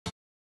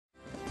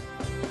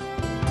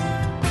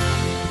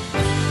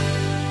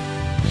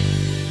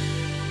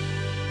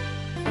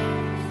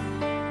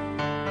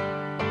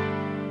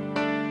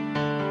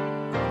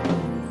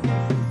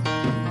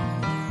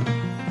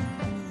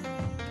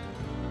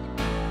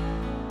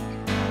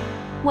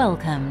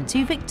Welcome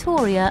to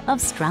Victoria of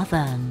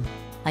Strathern,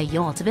 a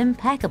yacht of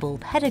impeccable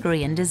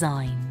pedigree and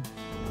design.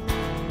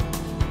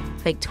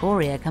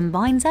 Victoria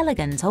combines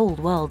elegant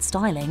old-world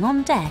styling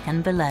on deck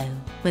and below,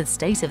 with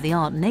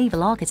state-of-the-art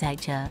naval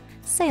architecture,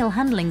 sail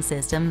handling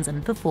systems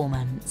and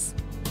performance.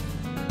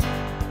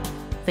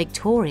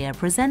 Victoria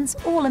presents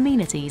all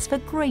amenities for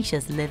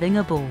gracious living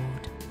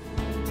aboard.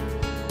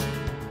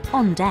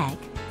 On deck,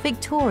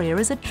 Victoria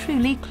is a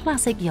truly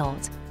classic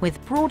yacht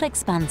with broad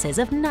expanses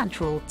of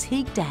natural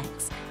teak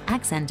decks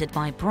accented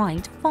by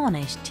bright,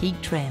 varnished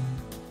teak trim.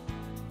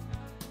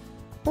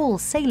 All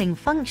sailing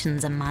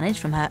functions are managed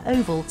from her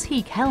oval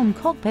teak helm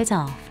cockpit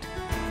aft.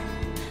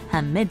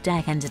 Her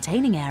mid-deck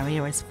entertaining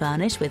area is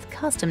furnished with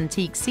custom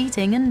teak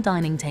seating and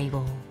dining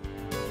table.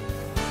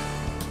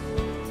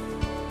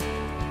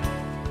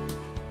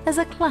 There's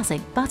a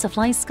classic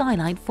butterfly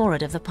skylight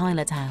forward of the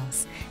pilot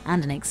house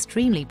and an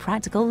extremely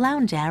practical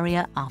lounge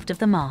area aft of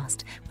the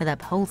mast with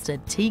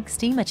upholstered teak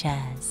steamer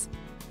chairs.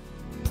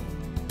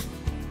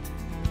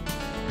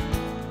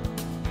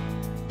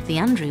 The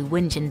Andrew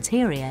winch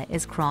interior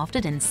is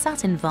crafted in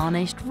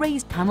satin-varnished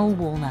raised panel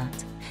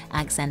walnut,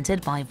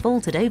 accented by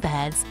vaulted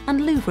overheads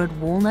and louvered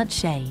walnut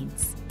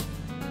shades.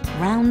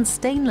 Round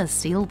stainless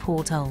steel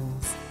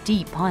portholes,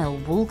 deep pile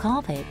wool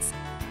carpets,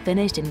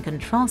 finished in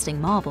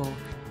contrasting marble.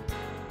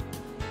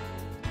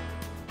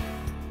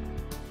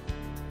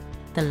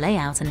 The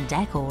layout and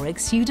decor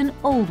exude an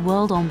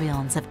old-world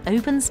ambiance of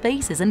open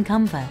spaces and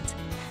comfort,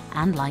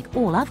 and like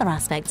all other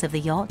aspects of the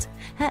yacht,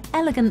 her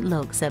elegant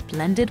looks are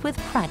blended with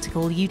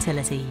practical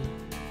utility.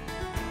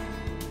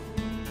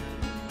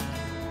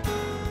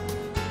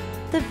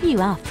 The view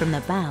aft from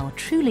the bow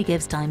truly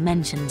gives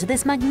dimension to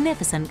this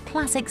magnificent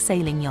classic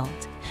sailing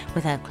yacht,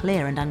 with her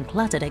clear and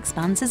uncluttered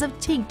expanses of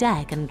teak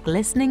deck and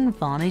glistening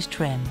varnished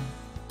trim.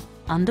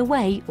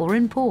 Underway or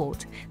in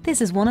port,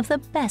 this is one of the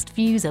best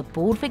views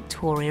aboard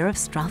Victoria of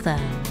Strathern.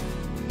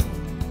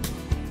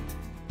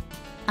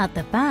 At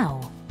the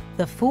bow,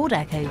 the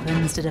foredeck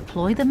opens to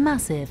deploy the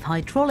massive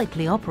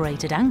hydraulically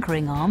operated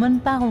anchoring arm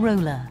and bow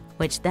roller,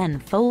 which then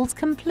folds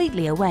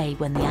completely away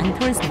when the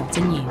anchor is not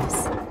in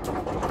use.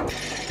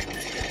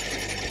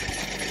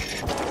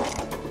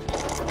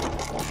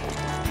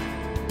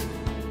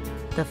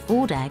 The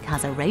foredeck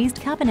has a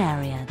raised cabin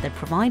area that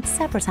provides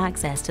separate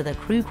access to the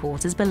crew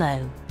quarters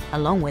below,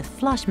 along with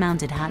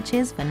flush-mounted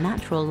hatches for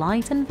natural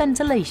light and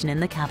ventilation in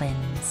the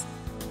cabins.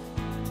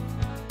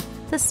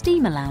 The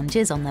steamer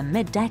lounges on the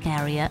mid-deck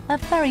area are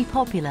very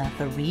popular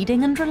for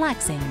reading and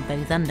relaxing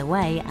both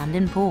underway and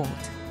in port.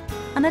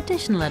 An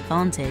additional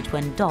advantage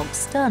when docked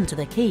stern to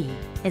the quay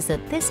is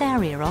that this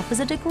area offers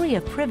a degree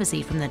of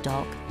privacy from the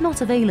dock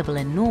not available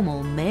in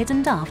normal mid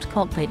and aft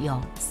cockpit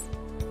yachts.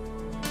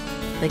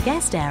 The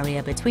guest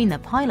area between the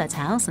pilot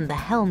house and the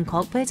helm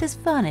cockpit is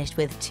furnished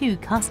with 2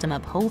 custom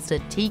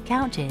upholstered teak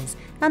couches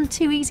and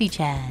 2 easy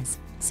chairs,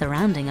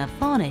 surrounding a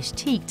varnished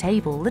teak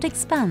table that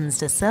expands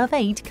to serve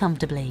 8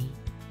 comfortably.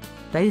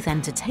 Both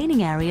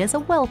entertaining areas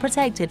are well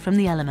protected from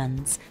the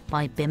elements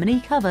by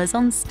bimini covers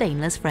on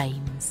stainless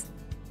frames.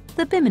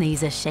 The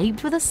biminis are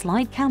shaped with a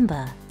slight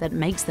camber that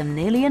makes them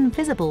nearly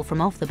invisible from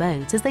off the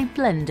boat as they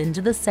blend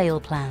into the sail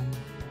plan.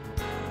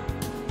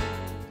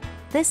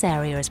 This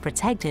area is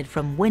protected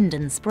from wind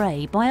and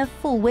spray by a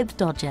full-width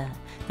dodger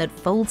that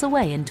folds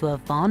away into a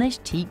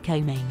varnished teak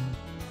coaming.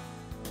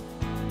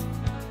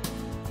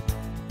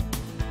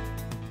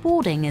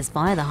 Boarding is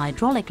via the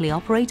hydraulically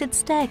operated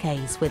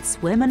staircase with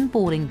swim and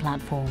boarding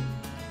platform.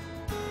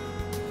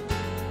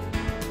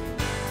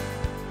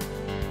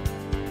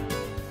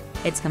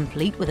 It's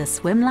complete with a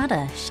swim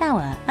ladder,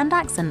 shower and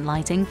accent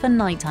lighting for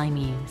nighttime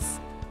use.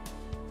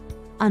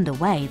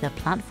 Underway, the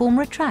platform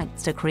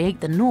retracts to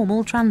create the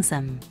normal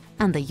transom,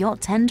 and the yacht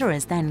tender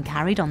is then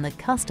carried on the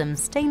custom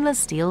stainless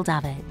steel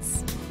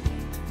davits.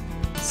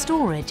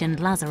 Storage and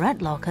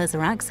lazarette lockers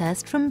are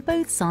accessed from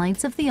both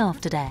sides of the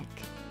afterdeck.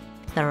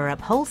 There are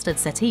upholstered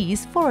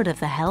settees forward of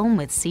the helm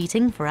with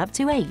seating for up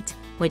to 8,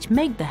 which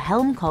make the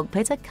helm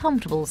cockpit a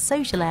comfortable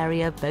social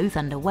area both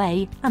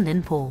underway and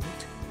in port.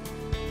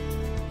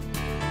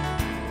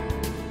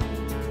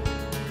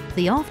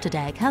 The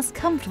afterdeck has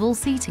comfortable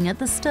seating at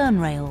the stern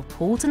rail,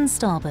 port and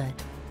starboard,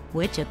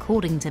 which,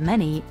 according to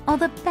many, are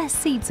the best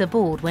seats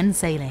aboard when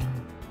sailing.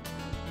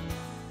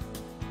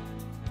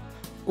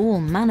 All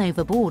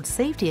man-overboard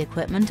safety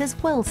equipment is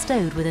well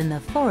stowed within the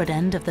forward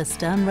end of the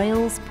stern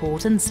rails,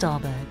 port and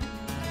starboard.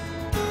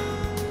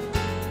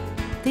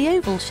 The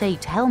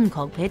oval-shaped helm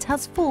cockpit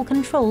has full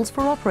controls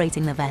for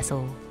operating the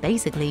vessel,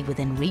 basically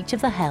within reach of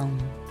the helm.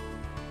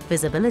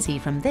 Visibility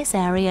from this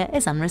area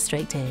is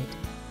unrestricted.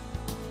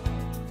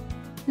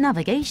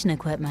 Navigation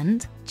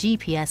equipment,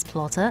 GPS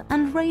plotter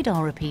and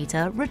radar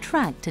repeater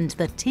retract into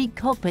the teak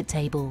cockpit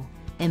table,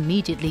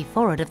 immediately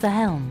forward of the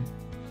helm.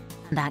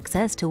 And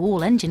access to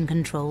all engine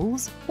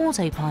controls,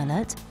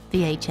 autopilot,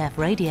 VHF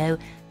radio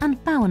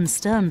and bow and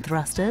stern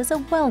thrusters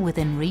are well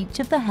within reach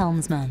of the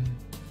helmsman.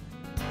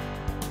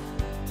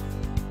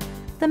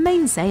 The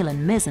mainsail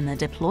and mizzen are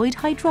deployed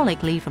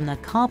hydraulically from the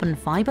carbon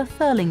fibre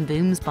furling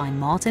booms by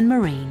Martin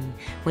Marine,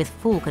 with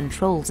full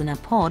controls in a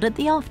pod at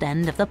the aft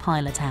end of the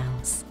pilot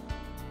house.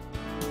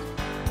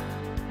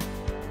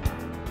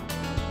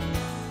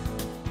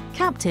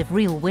 Captive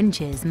reel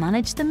winches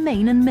manage the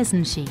main and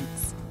mizzen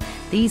sheets.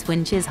 These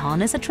winches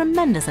harness a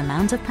tremendous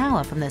amount of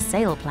power from the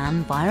sail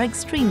plan via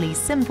extremely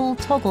simple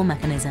toggle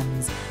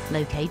mechanisms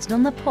located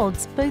on the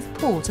pod's both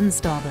port and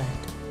starboard.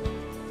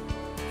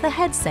 The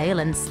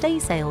headsail and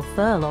staysail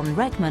furl on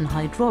Reckman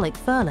hydraulic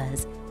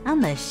furlers,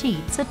 and their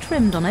sheets are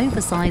trimmed on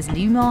oversized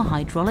Lumar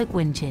hydraulic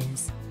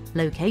winches,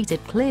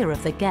 located clear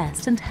of the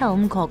guest and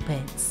helm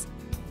cockpits.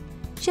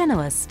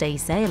 Genoa's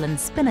staysail and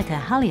spinnaker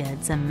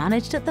halyards are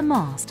managed at the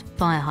mast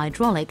via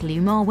hydraulic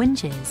Lumar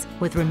winches,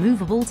 with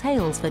removable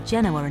tails for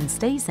Genoa and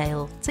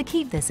staysail to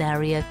keep this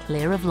area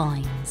clear of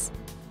lines.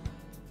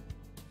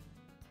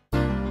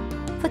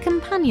 The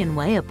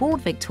companionway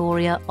aboard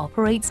Victoria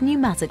operates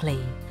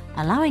pneumatically,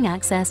 allowing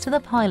access to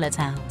the pilot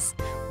house,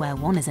 where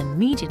one is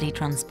immediately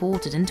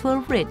transported into a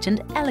rich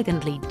and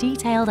elegantly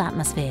detailed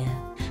atmosphere,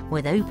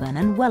 with open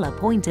and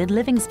well-appointed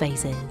living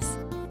spaces.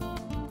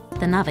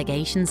 The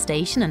navigation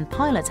station and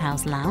pilot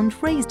house lounge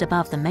raised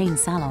above the main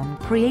salon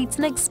creates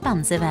an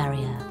expansive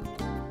area.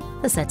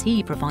 The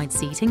settee provides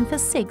seating for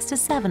 6 to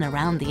 7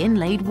 around the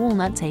inlaid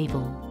walnut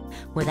table,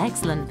 with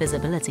excellent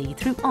visibility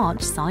through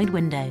arched side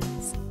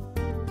windows.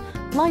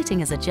 Lighting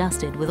is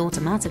adjusted with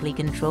automatically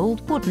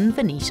controlled wooden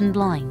Venetian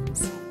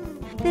blinds.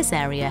 This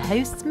area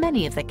hosts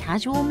many of the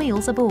casual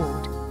meals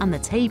aboard, and the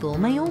table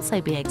may also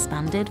be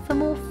expanded for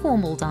more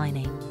formal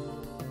dining.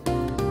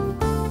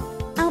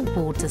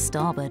 Outboard to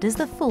starboard is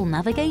the full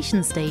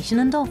navigation station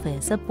and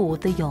office aboard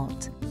the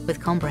yacht,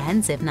 with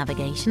comprehensive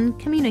navigation,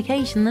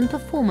 communication and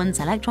performance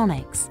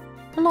electronics,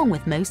 along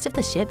with most of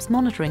the ship's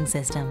monitoring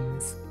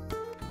systems.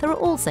 There are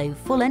also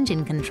full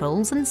engine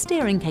controls and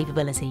steering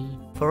capability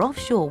for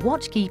offshore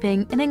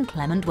watchkeeping in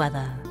inclement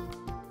weather.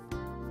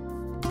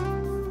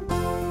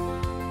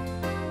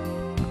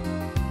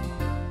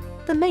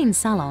 The main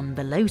salon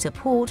below to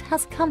port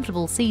has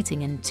comfortable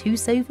seating in 2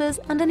 sofas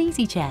and an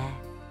easy chair.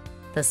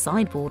 The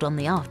sideboard on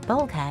the aft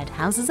bulkhead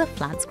houses a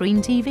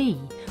flat-screen TV,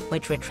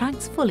 which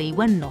retracts fully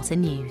when not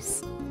in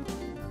use.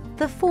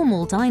 The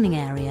formal dining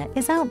area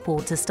is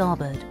outboard to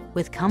starboard,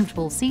 with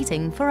comfortable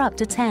seating for up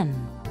to 10.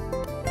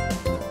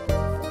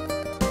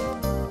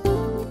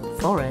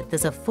 Forward,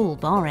 there's a full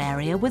bar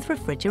area with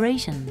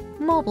refrigeration,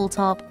 marble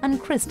top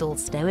and crystal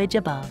stowage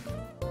above.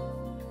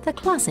 The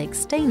classic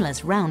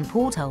stainless round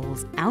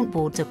portholes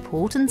outboard to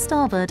port and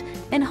starboard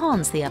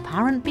enhance the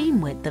apparent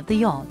beam width of the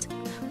yacht,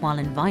 while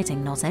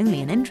inviting not only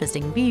an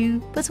interesting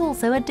view, but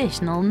also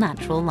additional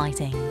natural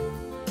lighting.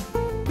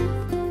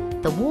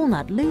 The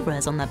walnut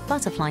louvres on the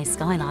butterfly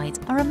skylight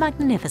are a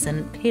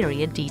magnificent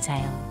period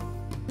detail.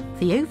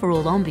 The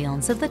overall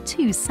ambience of the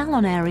 2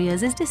 salon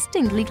areas is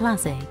distinctly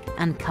classic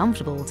and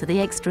comfortable to the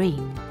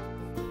extreme.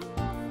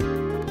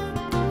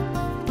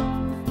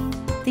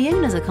 The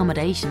owner's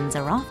accommodations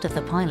are aft of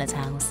the pilot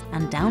house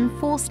and down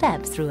 4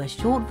 steps through a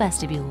short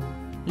vestibule,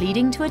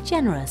 leading to a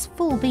generous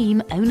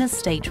full-beam owner's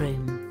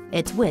stateroom,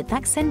 its width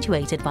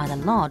accentuated by the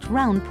large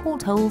round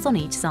portholes on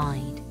each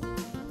side.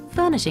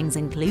 Furnishings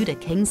include a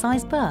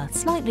king-size berth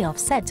slightly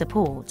offset to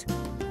port,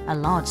 a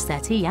large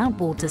settee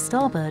outboard to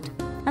starboard,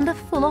 and a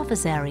full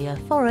office area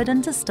forward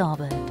and to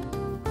starboard.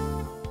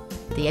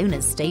 The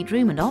owner's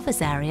stateroom and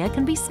office area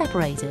can be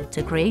separated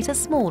to create a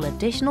small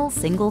additional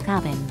single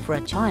cabin for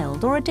a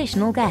child or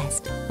additional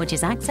guest, which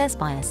is accessed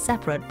by a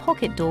separate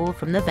pocket door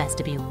from the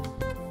vestibule.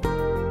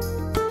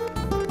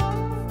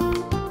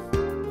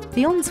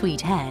 The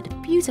ensuite head,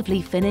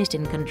 beautifully finished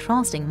in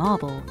contrasting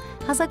marble,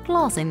 has a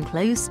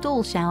glass-enclosed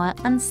stall shower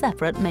and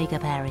separate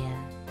makeup area.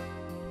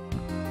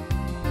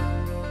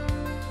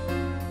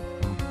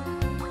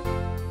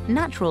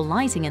 Natural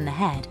lighting in the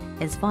head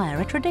is via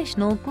a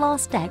traditional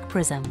glass deck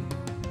prism.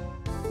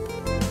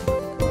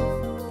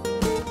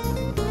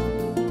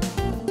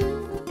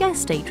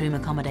 Guest stateroom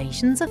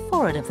accommodations are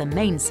forward of the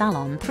main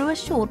salon through a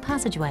short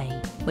passageway,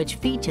 which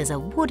features a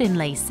wood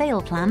inlay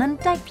sail plan and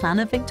deck plan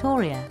of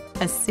Victoria,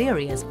 a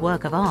serious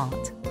work of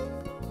art.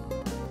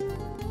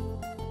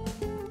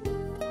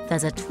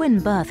 There's a twin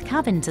berth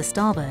cabin to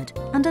starboard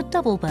and a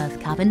double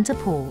berth cabin to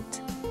port.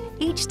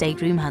 Each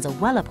stateroom has a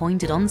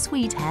well-appointed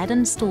ensuite head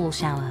and stall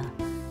shower.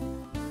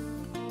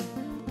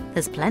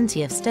 There's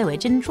plenty of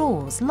stowage in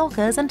drawers,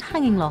 lockers and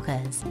hanging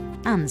lockers,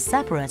 and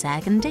separate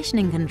air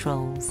conditioning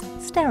controls,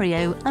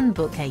 stereo and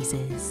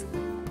bookcases.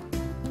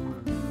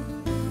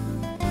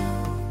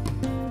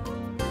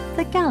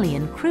 The galley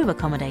and crew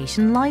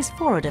accommodation lies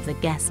forward of the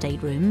guest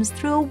staterooms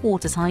through a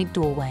watertight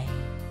doorway.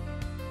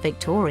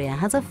 Victoria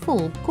has a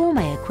full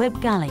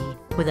gourmet-equipped galley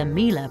with a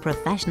Miele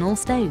professional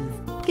stove,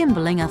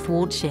 gimballing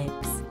athwart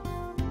ships.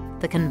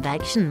 The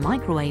convection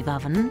microwave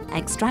oven,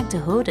 extractor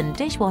hood and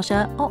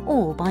dishwasher are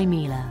all by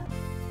Miele.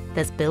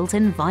 There's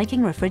built-in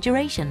Viking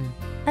refrigeration,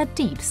 a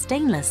deep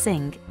stainless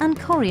sink and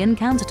Korean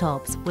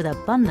countertops with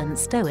abundant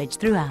stowage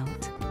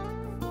throughout.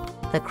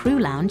 The crew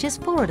lounge is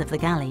forward of the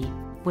galley,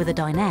 with a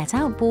dinette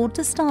outboard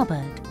to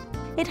starboard.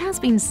 It has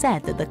been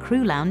said that the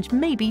crew lounge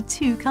may be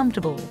too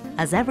comfortable,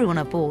 as everyone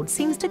aboard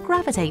seems to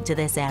gravitate to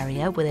this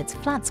area with its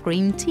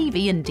flat-screen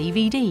TV and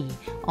DVD,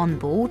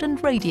 onboard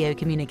and radio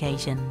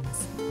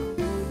communications.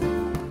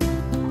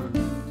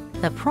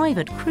 The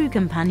private crew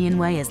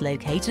companionway is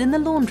located in the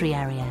laundry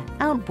area,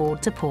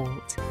 outboard to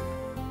port.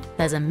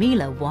 There's a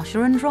Miele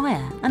washer and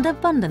dryer and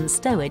abundant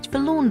stowage for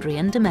laundry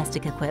and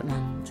domestic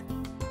equipment.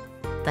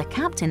 The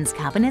captain's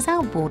cabin is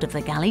outboard of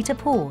the galley to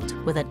port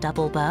with a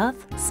double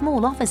berth,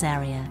 small office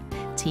area,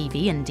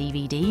 TV and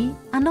DVD,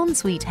 and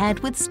ensuite head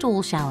with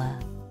stall shower.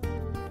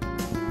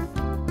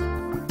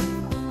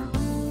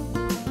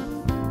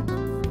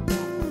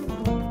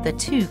 The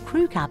two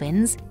crew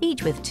cabins,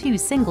 each with two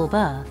single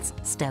berths,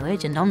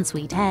 stowage and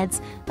ensuite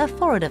heads, are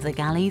forward of the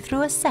galley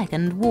through a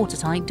second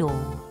watertight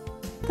door.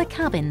 The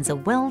cabins are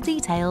well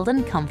detailed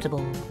and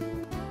comfortable.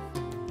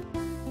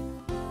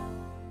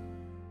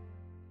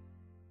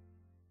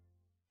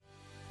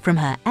 From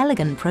her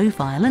elegant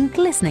profile and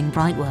glistening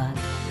brightwork,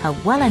 her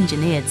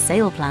well-engineered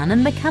sail plan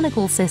and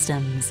mechanical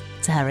systems,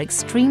 to her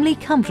extremely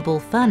comfortable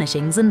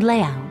furnishings and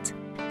layout,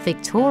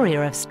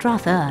 Victoria of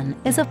Strathearn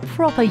is a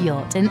proper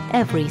yacht in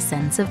every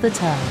sense of the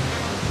term.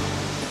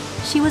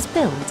 She was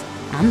built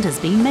and has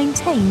been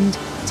maintained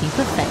to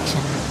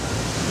perfection.